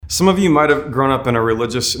Some of you might have grown up in a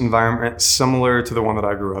religious environment similar to the one that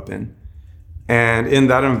I grew up in. And in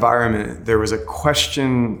that environment, there was a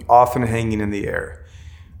question often hanging in the air.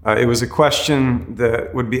 It was a question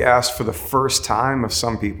that would be asked for the first time of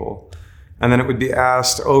some people, and then it would be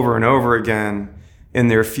asked over and over again in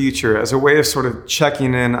their future as a way of sort of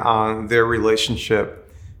checking in on their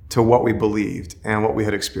relationship to what we believed and what we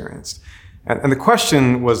had experienced. And the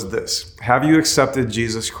question was this: have you accepted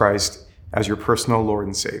Jesus Christ as your personal Lord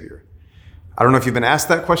and Savior? I don't know if you've been asked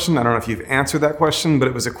that question. I don't know if you've answered that question, but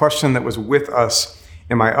it was a question that was with us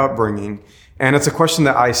in my upbringing. And it's a question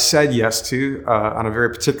that I said yes to on a very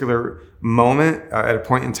particular moment at a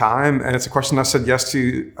point in time. And it's a question I said yes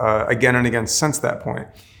to again and again since that point.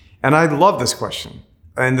 And I love this question.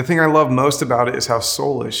 And the thing I love most about it is how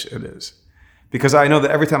soulish it is. Because I know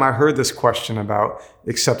that every time I heard this question about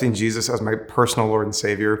accepting Jesus as my personal Lord and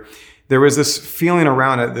Savior, there was this feeling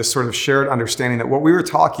around it, this sort of shared understanding that what we were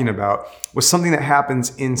talking about was something that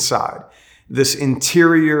happens inside. This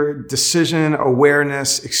interior decision,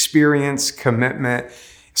 awareness, experience, commitment,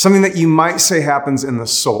 something that you might say happens in the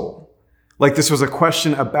soul. Like this was a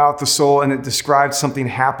question about the soul, and it described something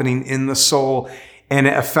happening in the soul, and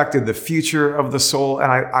it affected the future of the soul.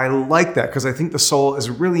 And I like that because I think the soul is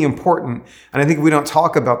really important. And I think if we don't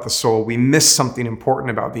talk about the soul, we miss something important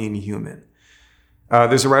about being human.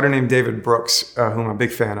 There's a writer named David Brooks, who I'm a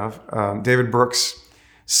big fan of. David Brooks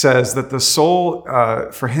says that the soul,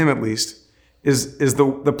 for him at least, is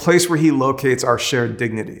the place where he locates our shared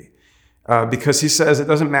dignity. Because he says it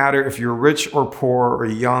doesn't matter if you're rich or poor or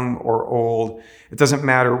young or old. It doesn't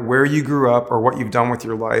matter where you grew up or what you've done with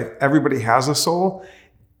your life. Everybody has a soul.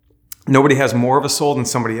 Nobody has more of a soul than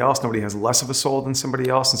somebody else. Nobody has less of a soul than somebody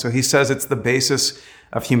else. And so he says it's the basis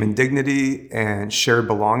of human dignity and shared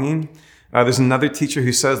belonging. There's another teacher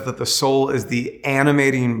who says that the soul is the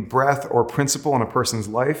animating breath or principle in a person's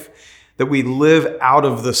life, that we live out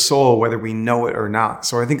of the soul whether we know it or not.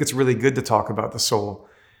 So I think it's really good to talk about the soul.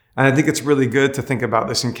 And I think it's really good to think about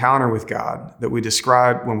this encounter with God that we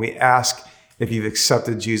describe when we ask if you've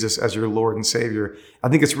accepted Jesus as your Lord and Savior. I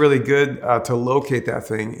think it's really good to locate that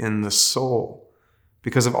thing in the soul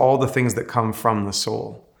because of all the things that come from the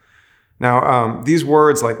soul. Now, these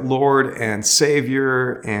words like Lord and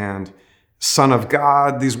Savior and Son of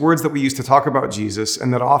God, these words that we use to talk about Jesus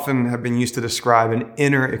and that often have been used to describe an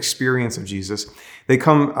inner experience of Jesus, they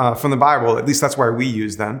come from the Bible. At least that's why we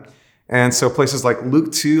use them. And so places like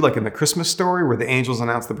Luke 2, like in the Christmas story where the angels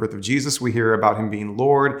announce the birth of Jesus, we hear about him being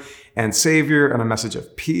Lord and Savior and a message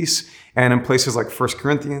of peace. And in places like 1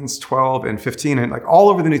 Corinthians 12 and 15, and like all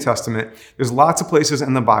over the New Testament, there's lots of places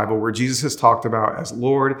in the Bible where Jesus is talked about as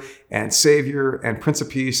Lord and Savior and Prince of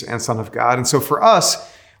Peace and Son of God. And so for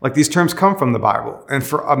us, like these terms come from the Bible. And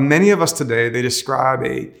for many of us today, they describe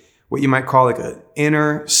what you might call like an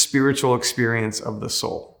inner spiritual experience of the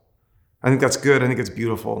soul. I think that's good. I think it's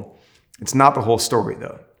beautiful. It's not the whole story,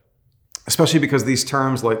 though, especially because these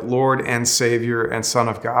terms like Lord and Savior and Son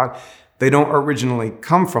of God, they don't originally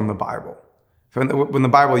come from the Bible. When the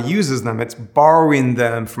Bible uses them, it's borrowing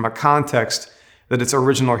them from a context that its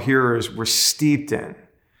original hearers were steeped in.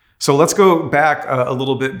 So let's go back a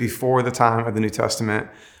little bit before the time of the New Testament,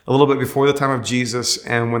 a little bit before the time of Jesus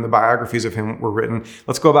and when the biographies of him were written.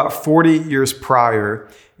 Let's go about 40 years prior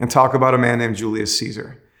and talk about a man named Julius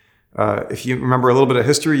Caesar. If you remember a little bit of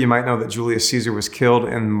history, you might know that Julius Caesar was killed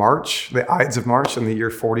in March, the Ides of March in the year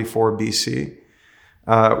 44 BC.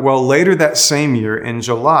 Well, later that same year in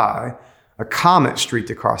July, a comet streaked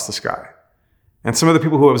across the sky. And some of the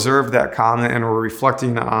people who observed that comet and were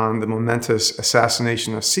reflecting on the momentous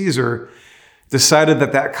assassination of Caesar decided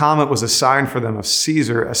that that comet was a sign for them of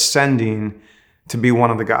Caesar ascending to be one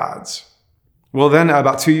of the gods. Well, then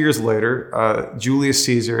about 2 years later, Julius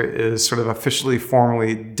Caesar is sort of officially,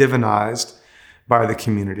 formally divinized by the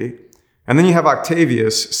community. And then you have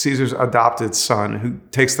Octavius, Caesar's adopted son, who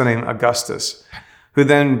takes the name Augustus, who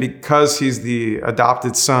then, because he's the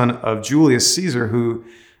adopted son of Julius Caesar, who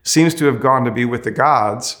seems to have gone to be with the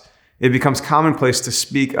gods, it becomes commonplace to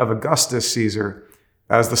speak of Augustus Caesar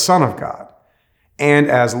as the Son of God and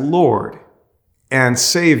as Lord and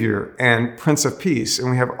Savior and Prince of Peace. And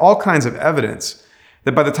we have all kinds of evidence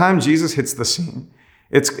that by the time Jesus hits the scene,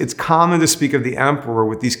 it's common to speak of the emperor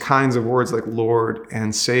with these kinds of words like Lord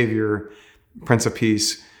and Savior, Prince of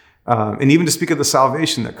Peace, and even to speak of the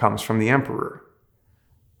salvation that comes from the emperor.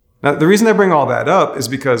 Now, the reason I bring all that up is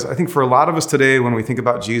because I think for a lot of us today, when we think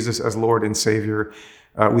about Jesus as Lord and Savior,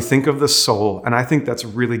 we think of the soul, and I think that's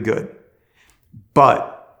really good.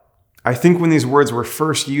 But I think when these words were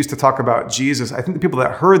first used to talk about Jesus, I think the people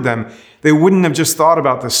that heard them, they wouldn't have just thought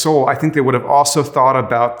about the soul. I think they would have also thought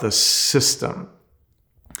about the system.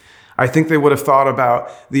 I think they would have thought about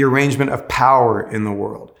the arrangement of power in the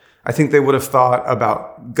world. I think they would have thought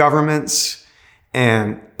about governments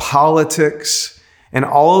and politics and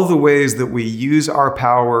all of the ways that we use our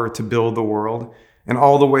power to build the world and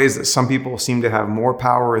all the ways that some people seem to have more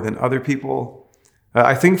power than other people.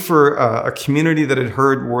 I think for a community that had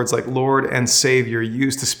heard words like Lord and Savior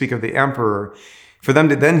used to speak of the emperor, for them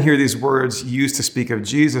to then hear these words used to speak of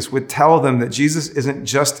Jesus would tell them that Jesus isn't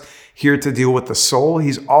just here to deal with the soul,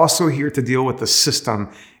 he's also here to deal with the system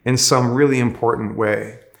in some really important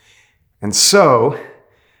way. And so,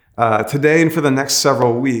 today and for the next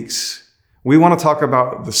several weeks, we want to talk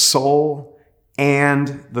about the soul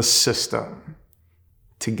and the system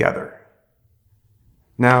together.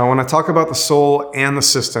 Now, when I talk about the soul and the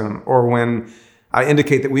system, or when I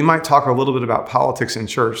indicate that we might talk a little bit about politics in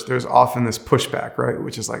church, there's often this pushback, right?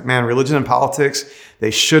 Which is like, man, religion and politics,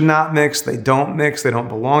 they should not mix, they don't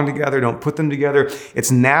belong together, don't put them together.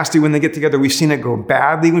 It's nasty when they get together. We've seen it go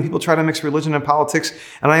badly when people try to mix religion and politics.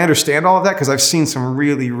 And I understand all of that because I've seen some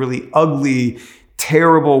really, really ugly,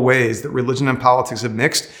 terrible ways that religion and politics have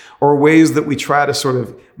mixed, or ways that we try to sort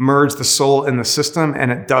of merge the soul and the system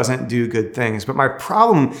and it doesn't do good things. But my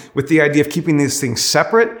problem with the idea of keeping these things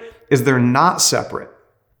separate is they're not separate,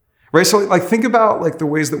 right? So like think about like the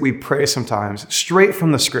ways that we pray sometimes, straight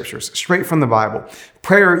from the scriptures, straight from the Bible.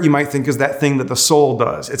 Prayer, you might think, is that thing that the soul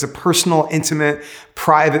does. It's a personal, intimate,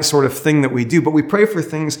 private sort of thing that we do, but we pray for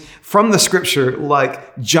things from the scripture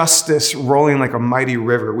like justice rolling like a mighty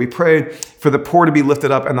river. We pray for the poor to be lifted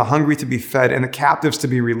up and the hungry to be fed and the captives to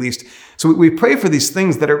be released. So we pray for these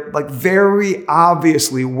things that are like very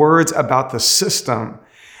obviously words about the system.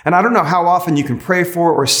 And I don't know how often you can pray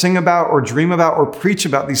for or sing about or dream about or preach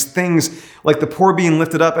about these things like the poor being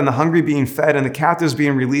lifted up and the hungry being fed and the captives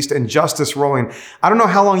being released and justice rolling. I don't know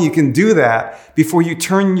how long you can do that before you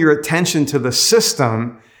turn your attention to the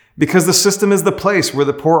system, because the system is the place where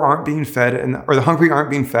the poor aren't being fed or the hungry aren't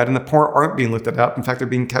being fed and the poor aren't being lifted up. In fact, they're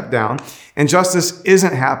being kept down, and justice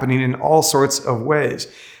isn't happening in all sorts of ways.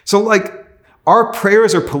 So like our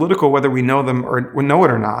prayers are political whether we know them or we know it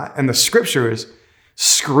or not, and the scriptures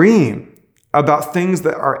scream about things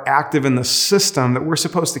that are active in the system that we're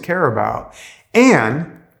supposed to care about.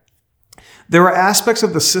 And there are aspects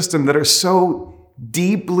of the system that are so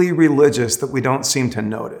deeply religious that we don't seem to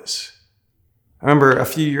notice. I remember a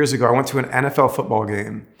few years ago, I went to an NFL football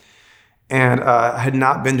game, and I had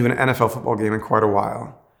not been to an NFL football game in quite a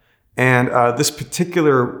while. And this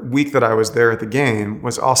particular week that I was there at the game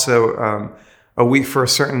was also a week for a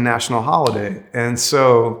certain national holiday. And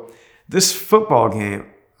so this football game,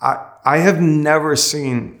 I have never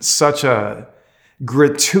seen such a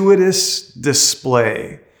gratuitous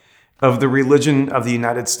display of the religion of the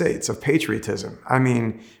United States, of patriotism. I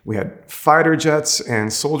mean, we had fighter jets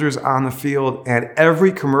and soldiers on the field, and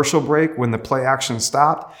every commercial break when the play action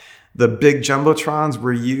stopped, the big jumbotrons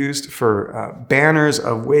were used for banners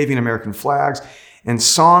of waving American flags, and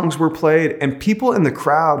songs were played, and people in the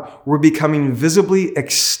crowd were becoming visibly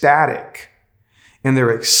ecstatic in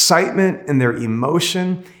their excitement, in their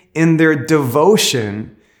emotion, in their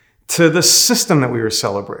devotion to the system that we were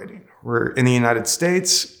celebrating. We're in the United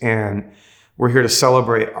States, and we're here to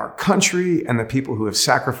celebrate our country and the people who have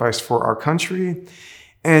sacrificed for our country.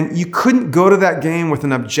 And you couldn't go to that game with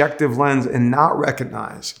an objective lens and not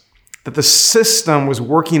recognize that the system was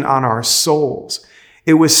working on our souls.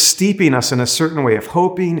 It was steeping us in a certain way of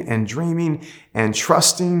hoping and dreaming and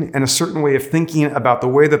trusting, and a certain way of thinking about the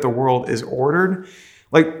way that the world is ordered.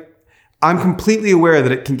 Like, I'm completely aware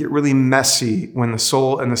that it can get really messy when the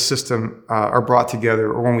soul and the system are brought together,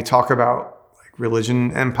 or when we talk about like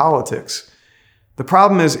religion and politics. The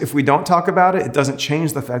problem is, if we don't talk about it, it doesn't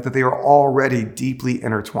change the fact that they are already deeply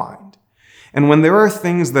intertwined. And when there are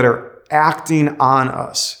things that are acting on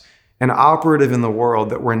us and operative in the world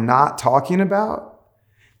that we're not talking about,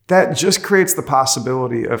 that just creates the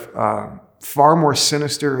possibility of far more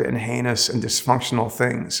sinister and heinous and dysfunctional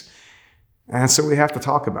things. And so we have to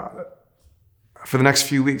talk about it. For the next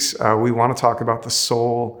few weeks, we want to talk about the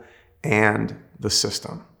soul and the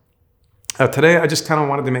system. Today, I just kind of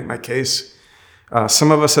wanted to make my case.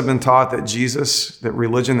 Some of us have been taught that Jesus, that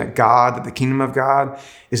religion, that God, that the kingdom of God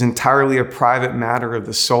is entirely a private matter of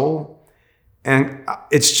the soul. And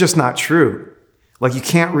it's just not true. Like, you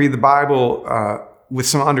can't read the Bible with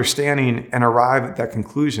some understanding and arrive at that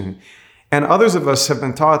conclusion. And others of us have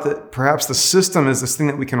been taught that perhaps the system is this thing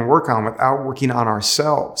that we can work on without working on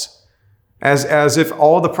ourselves. As if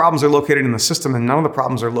all the problems are located in the system and none of the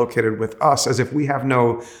problems are located with us, as if we have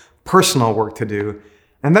no personal work to do.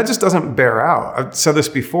 And that just doesn't bear out. I've said this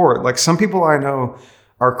before, like some people I know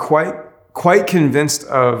are quite convinced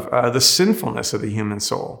of the sinfulness of the human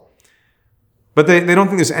soul. But they don't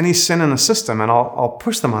think there's any sin in the system. And I'll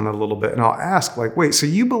push them on that a little bit. And I'll ask, like, wait, so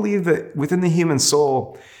you believe that within the human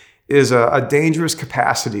soul is a dangerous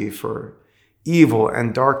capacity for evil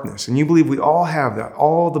and darkness. And you believe we all have that,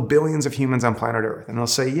 all the billions of humans on planet Earth. And they'll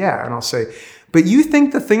say, yeah. And I'll say, but you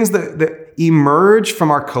think the things that emerge from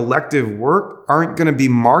our collective work aren't going to be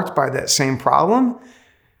marked by that same problem?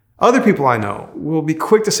 Other people I know will be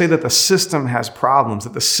quick to say that the system has problems,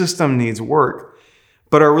 that the system needs work,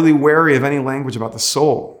 but are really wary of any language about the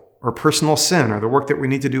soul or personal sin or the work that we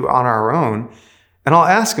need to do on our own. And I'll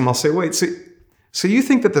ask them, I'll say, wait, so you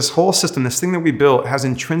think that this whole system, this thing that we built, has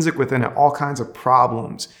intrinsic within it all kinds of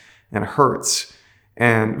problems and hurts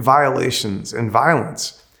and violations and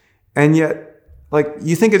violence, and yet, like,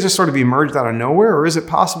 you think it just sort of emerged out of nowhere? Or is it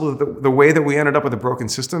possible that the way that we ended up with a broken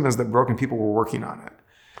system is that broken people were working on it?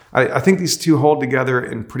 I think these two hold together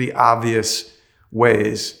in pretty obvious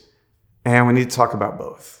ways, and we need to talk about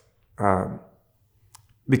both.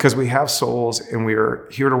 Because we have souls and we are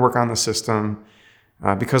here to work on the system,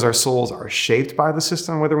 because our souls are shaped by the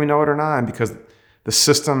system, whether we know it or not, and because the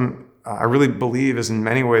system, I really believe, is in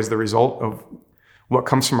many ways the result of what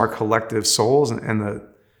comes from our collective souls and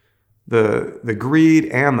the greed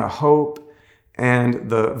and the hope and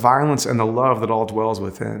the violence and the love that all dwells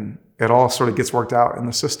within. It all sort of gets worked out in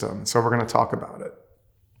the system. So we're going to talk about it.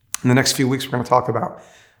 In the next few weeks, we're going to talk about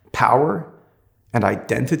power and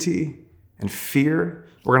identity and fear.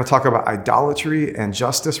 We're going to talk about idolatry and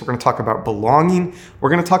justice. We're going to talk about belonging. We're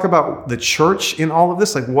going to talk about the church in all of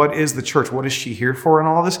this. Like, what is the church? What is she here for in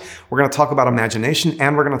all of this? We're going to talk about imagination,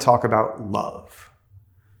 and we're going to talk about love.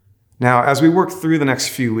 Now, as we work through the next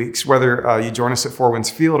few weeks, whether you join us at Four Winds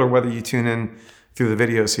Field or whether you tune in through the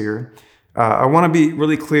videos here, I want to be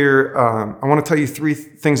really clear. I want to tell you three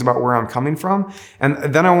things about where I'm coming from. And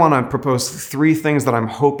then I want to propose three things that I'm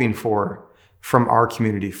hoping for from our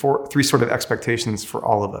community, three sort of expectations for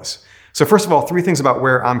all of us. So first of all, three things about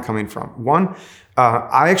where I'm coming from. One,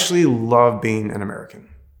 I actually love being an American.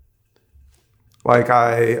 Like,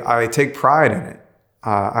 I take pride in it.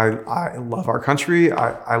 I love our country.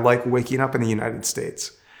 I like waking up in the United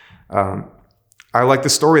States. I like the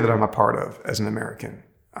story that I'm a part of as an American.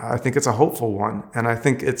 I think it's a hopeful one, and I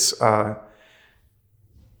think it's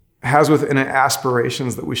has within it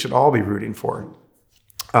aspirations that we should all be rooting for.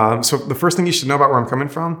 So the first thing you should know about where I'm coming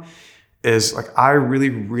from is, like, I really,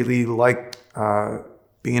 really like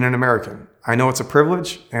being an American. I know it's a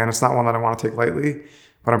privilege, and it's not one that I want to take lightly,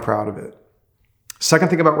 but I'm proud of it. Second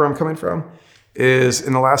thing about where I'm coming from is,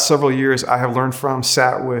 in the last several years, I have learned from,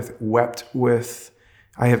 sat with, wept with,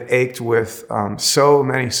 I have ached with so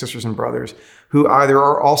many sisters and brothers who either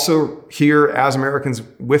are also here as Americans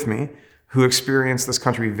with me, who experience this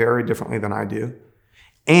country very differently than I do,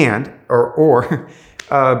 and or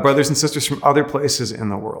brothers and sisters from other places in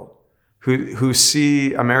the world who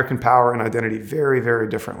see American power and identity very, very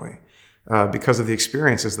differently because of the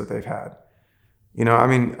experiences that they've had. You know, I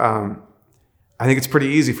mean, I think it's pretty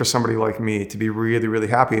easy for somebody like me to be really, really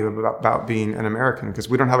happy about being an American, because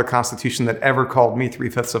we don't have a constitution that ever called me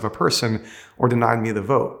 3/5 of a person or denied me the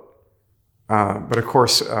vote. But of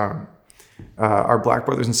course, our Black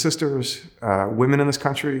brothers and sisters, women in this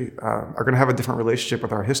country, are going to have a different relationship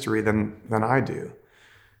with our history than I do.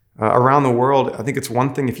 Around the world, I think it's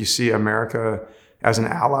one thing if you see America as an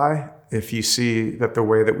ally, if you see that the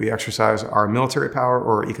way that we exercise our military power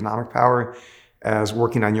or economic power as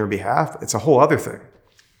working on your behalf, it's a whole other thing.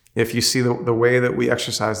 If you see the way that we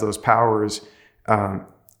exercise those powers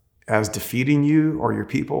as defeating you or your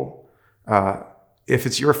people, if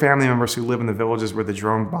it's your family members who live in the villages where the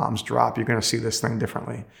drone bombs drop, you're going to see this thing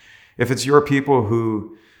differently. If it's your people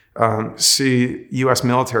who see U.S.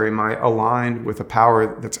 military might aligned with a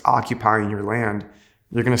power that's occupying your land,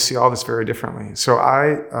 you're going to see all this very differently. So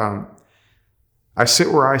I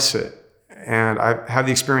sit where I sit, and I have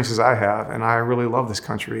the experiences I have, and I really love this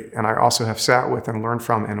country. And I also have sat with and learned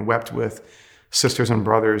from and wept with sisters and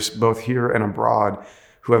brothers, both here and abroad,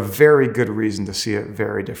 who have very good reason to see it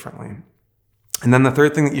very differently. And then the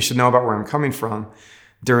third thing that you should know about where I'm coming from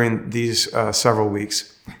during these several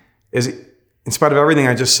weeks is, in spite of everything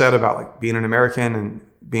I just said about, like, being an American and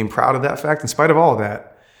being proud of that fact, in spite of all of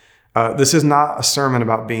that, this is not a sermon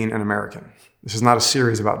about being an American. This is not a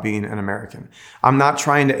series about being an American. I'm not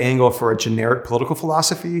trying to angle for a generic political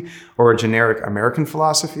philosophy or a generic American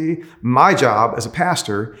philosophy. My job as a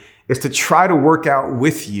pastor is to try to work out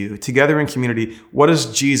with you together in community, what is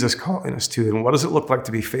Jesus calling us to, and what does it look like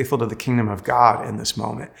to be faithful to the kingdom of God in this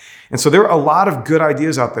moment? And so there are a lot of good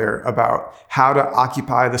ideas out there about how to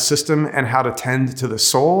occupy the system and how to tend to the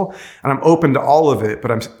soul. And I'm open to all of it,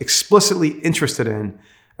 but I'm explicitly interested in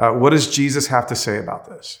what does Jesus have to say about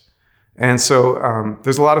this? And so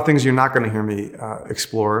there's a lot of things you're not going to hear me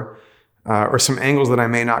explore, or some angles that I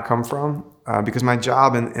may not come from, because my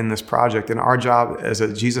job in this project and our job as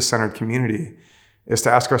a Jesus-centered community is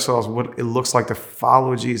to ask ourselves what it looks like to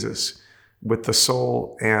follow Jesus with the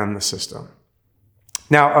soul and the system.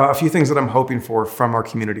 Now, a few things that I'm hoping for from our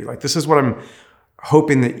community. Like, this is what I'm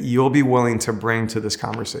hoping that you'll be willing to bring to this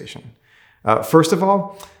conversation. First of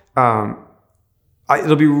all,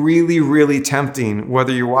 it'll be really, really tempting,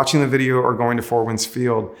 whether you're watching the video or going to Four Winds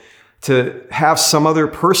Field, to have some other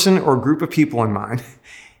person or group of people in mind.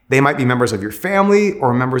 They might be members of your family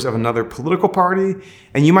or members of another political party,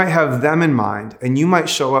 and you might have them in mind, and you might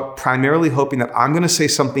show up primarily hoping that I'm going to say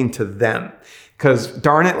something to them. Because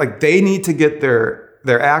darn it, like, they need to get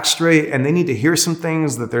their act straight, and they need to hear some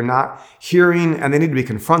things that they're not hearing, and they need to be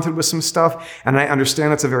confronted with some stuff. And I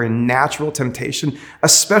understand that's a very natural temptation,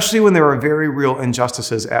 especially when there are very real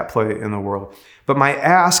injustices at play in the world. But my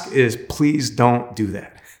ask is, please don't do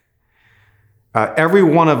that. Every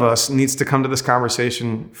one of us needs to come to this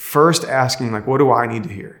conversation first asking, like, what do I need to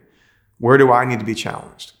hear? Where do I need to be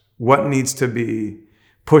challenged? What needs to be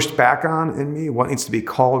pushed back on in me? What needs to be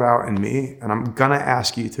called out in me? And I'm going to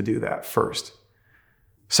ask you to do that first.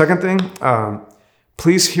 Second thing,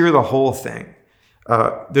 please hear the whole thing.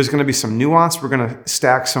 There's going to be some nuance. We're going to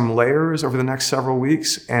stack some layers over the next several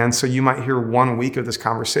weeks. And so you might hear 1 week of this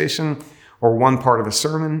conversation or one part of a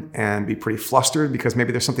sermon and be pretty flustered because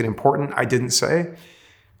maybe there's something important I didn't say.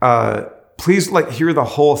 Please hear the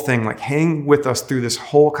whole thing, hang with us through this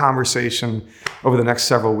whole conversation over the next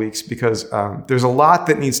several weeks, because there's a lot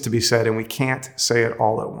that needs to be said and we can't say it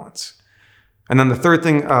all at once. And then the third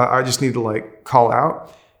thing I just need to call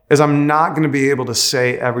out is I'm not going to be able to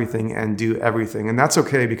say everything and do everything. And that's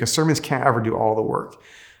okay, because sermons can't ever do all the work.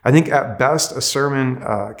 I think at best, a sermon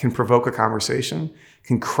can provoke a conversation,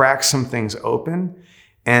 can crack some things open,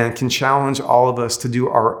 and can challenge all of us to do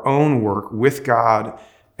our own work with God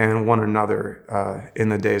and one another in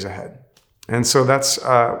the days ahead. And so that's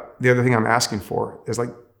the other thing I'm asking for is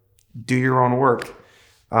do your own work.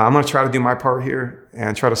 I'm going to try to do my part here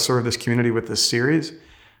and try to serve this community with this series.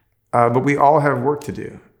 But we all have work to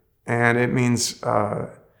do. And it means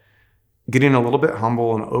getting a little bit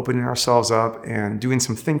humble and opening ourselves up and doing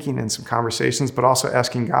some thinking and some conversations, but also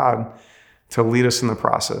asking God to lead us in the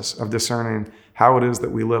process of discerning how it is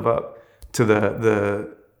that we live up to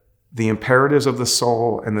the imperatives of the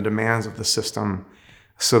soul and the demands of the system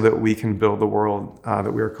so that we can build the world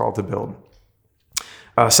that we are called to build.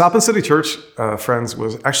 South Bend City Church, friends,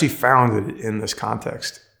 was actually founded in this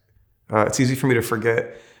context. It's easy for me to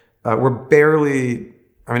forget. We're barely,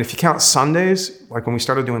 if you count Sundays, when we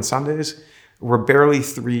started doing Sundays, we're barely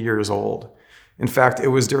 3 years old. In fact, it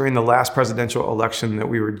was during the last presidential election that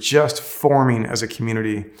we were just forming as a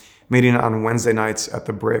community, meeting on Wednesday nights at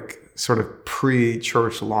the Brick, sort of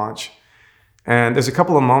pre-church launch. And there's a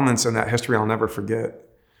couple of moments in that history I'll never forget.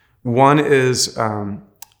 One is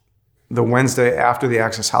the Wednesday after the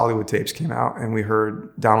Access Hollywood tapes came out, and we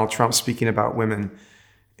heard Donald Trump speaking about women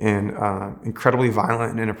in incredibly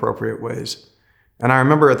violent and inappropriate ways. And I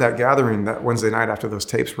remember at that gathering that Wednesday night after those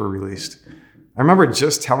tapes were released, I remember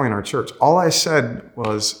just telling our church, all I said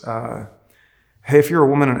was, hey, if you're a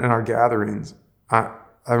woman in our gatherings,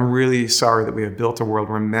 I'm really sorry that we have built a world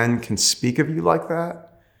where men can speak of you like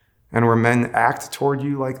that and where men act toward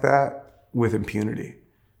you like that with impunity,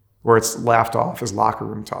 where it's laughed off as locker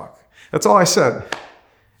room talk. That's all I said.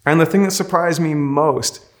 And the thing that surprised me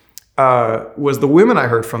most was the women I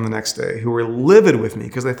heard from the next day who were livid with me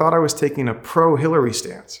because they thought I was taking a pro-Hillary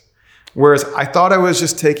stance, whereas I thought I was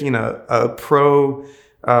just taking a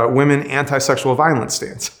pro-women anti-sexual violence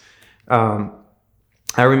stance.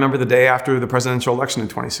 I remember the day after the presidential election in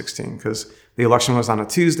 2016, because the election was on a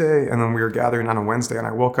Tuesday and then we were gathering on a Wednesday, and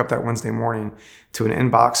I woke up that Wednesday morning to an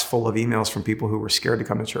inbox full of emails from people who were scared to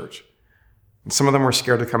come to church. And some of them were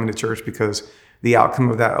scared to come into church because the outcome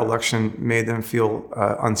of that election made them feel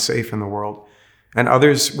unsafe in the world. And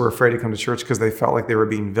others were afraid to come to church because they felt like they were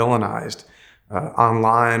being villainized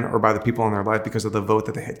online or by the people in their life because of the vote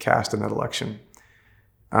that they had cast in that election.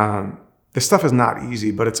 This stuff is not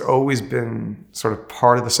easy, but it's always been sort of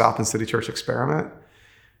part of the South Bend City Church experiment.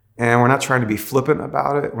 And we're not trying to be flippant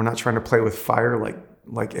about it. We're not trying to play with fire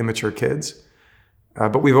like immature kids.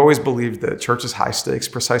 But we've always believed that church is high stakes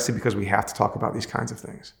precisely because we have to talk about these kinds of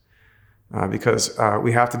things. Because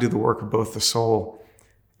we have to do the work of both the soul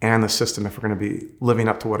and the system if we're going to be living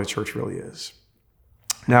up to what a church really is.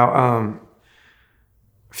 Now,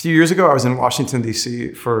 a few years ago, I was in Washington,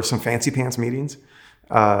 D.C. for some fancy pants meetings.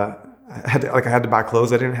 I had to buy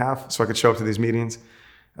clothes I didn't have so I could show up to these meetings.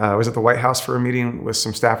 I was at the White House for a meeting with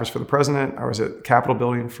some staffers for the president. I was at the Capitol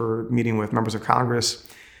building for a meeting with members of Congress.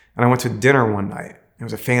 And I went to dinner one night. It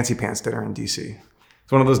was a fancy pants dinner in DC.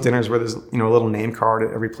 It's one of those dinners where there's, a little name card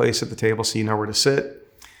at every place at the table so you know where to sit.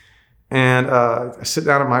 And I sit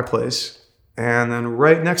down at my place. And then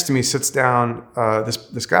right next to me sits down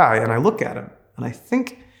this guy, and I look at him, and I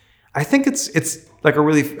think it's like a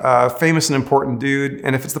really famous and important dude.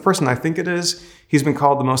 And if it's the person I think it is, he's been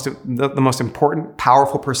called the most important,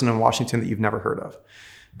 powerful person in Washington that you've never heard of.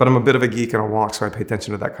 But I'm a bit of a geek and a wonk, so I pay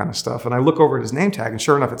attention to that kind of stuff. And I look over at his name tag, and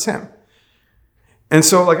sure enough, it's him. And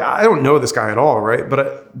so, I don't know this guy at all, right?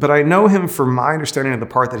 But I know him for my understanding of the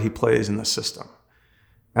part that he plays in the system.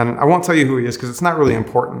 And I won't tell you who he is because it's not really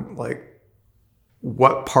important,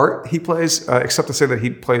 what part he plays, except to say that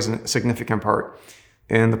he plays a significant part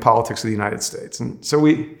in the politics of the United States. And so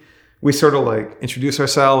we sort of introduce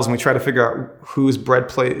ourselves, and we try to figure out whose bread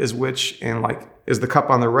plate is which, and is the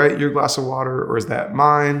cup on the right your glass of water, or is that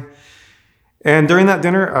mine? And during that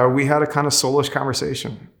dinner, we had a kind of soulish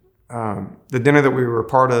conversation. The dinner that we were a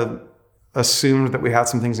part of assumed that we had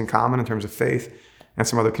some things in common in terms of faith and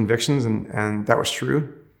some other convictions, and that was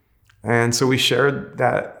true. And so we shared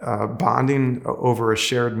that bonding over a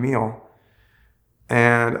shared meal.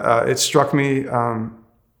 And it struck me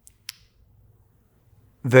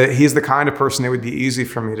that he's the kind of person it would be easy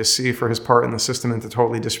for me to see for his part in the system and to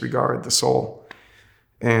totally disregard the soul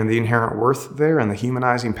and the inherent worth there and the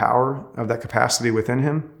humanizing power of that capacity within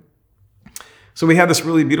him. So we had this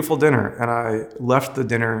really beautiful dinner, and I left the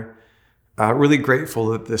dinner really grateful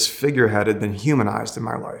that this figurehead had been humanized in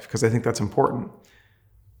my life, because I think that's important.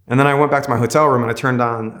 And then I went back to my hotel room and I turned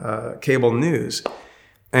on cable news.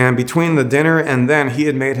 And between the dinner and then, he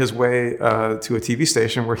had made his way to a TV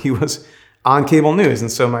station where he was on cable news.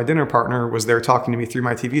 And so my dinner partner was there talking to me through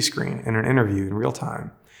my TV screen in an interview in real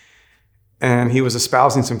time. And he was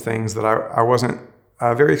espousing some things that I wasn't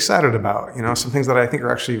very excited about, some things that I think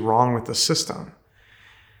are actually wrong with the system.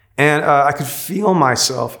 And I could feel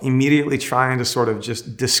myself immediately trying to sort of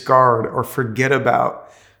just discard or forget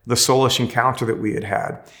about the soulish encounter that we had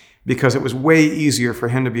had, because it was way easier for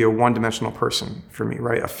him to be a one-dimensional person for me,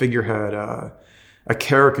 right? A figurehead, a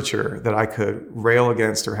caricature that I could rail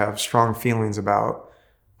against or have strong feelings about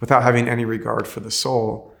without having any regard for the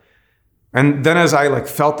soul. And then as I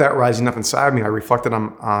felt that rising up inside me, I reflected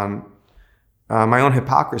on my own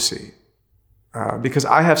hypocrisy, because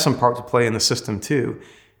I have some part to play in the system too,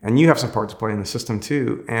 and you have some part to play in the system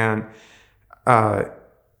too. And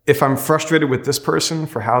if I'm frustrated with this person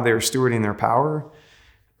for how they're stewarding their power,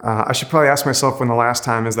 I should probably ask myself when the last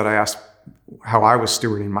time is that I asked how I was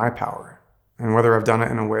stewarding my power, and whether I've done it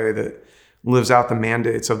in a way that lives out the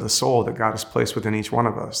mandates of the soul that God has placed within each one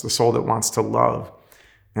of us, the soul that wants to love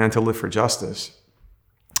and to live for justice.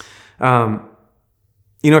 If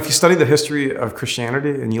you study the history of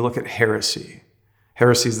Christianity and you look at heresy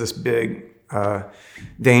is this big,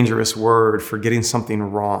 dangerous word for getting something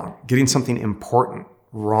wrong, getting something important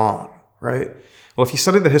wrong, right? Well, if you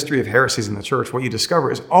study the history of heresies in the church, what you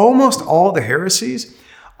discover is almost all the heresies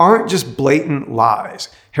aren't just blatant lies.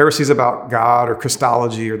 Heresies about God or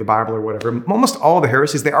Christology or the Bible or whatever. Almost all the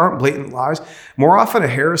heresies, they aren't blatant lies. More often, a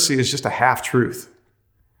heresy is just a half-truth.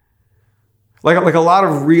 Like a lot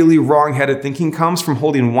of really wrong-headed thinking comes from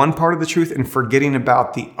holding one part of the truth and forgetting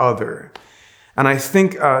about the other. And I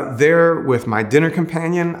think there with my dinner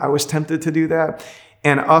companion, I was tempted to do that.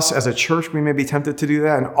 And us as a church, we may be tempted to do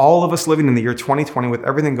that. And all of us living in the year 2020 with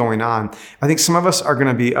everything going on, I think some of us are going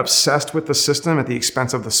to be obsessed with the system at the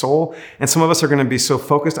expense of the soul. And some of us are going to be so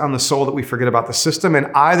focused on the soul that we forget about the system. And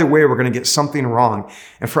either way, we're going to get something wrong.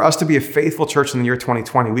 And for us to be a faithful church in the year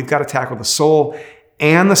 2020, we've got to tackle the soul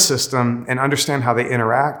and the system and understand how they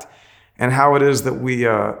interact and how it is that we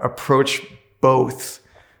approach both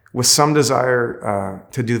with some desire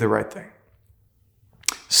to do the right thing.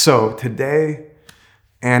 So today,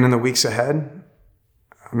 and in the weeks ahead,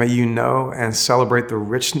 may you know and celebrate the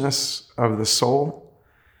richness of the soul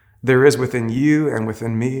there is within you and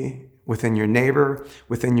within me, within your neighbor,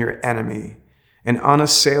 within your enemy, an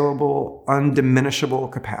unassailable,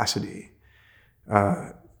 undiminishable capacity.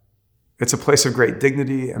 It's a place of great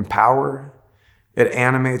dignity and power. It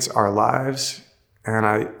animates our lives. And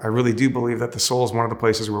I really do believe that the soul is one of the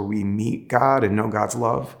places where we meet God and know God's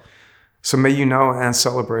love. So may you know and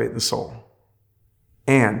celebrate the soul.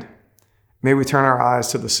 And may we turn our eyes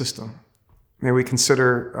to the system. May we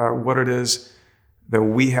consider what it is that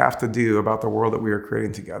we have to do about the world that we are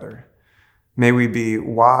creating together. May we be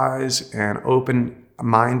wise and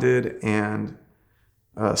open-minded and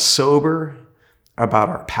sober about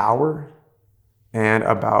our power and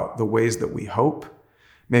about the ways that we hope.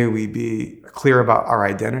 May we be clear about our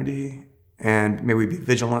identity, and may we be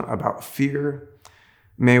vigilant about fear.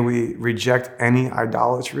 May we reject any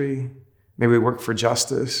idolatry. May we work for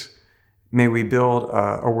justice. May we build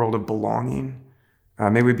a world of belonging.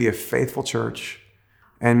 May we be a faithful church.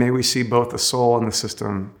 And may we see both the soul and the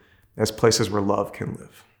system as places where love can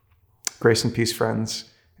live. Grace and peace, friends,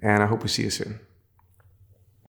 and I hope we see you soon.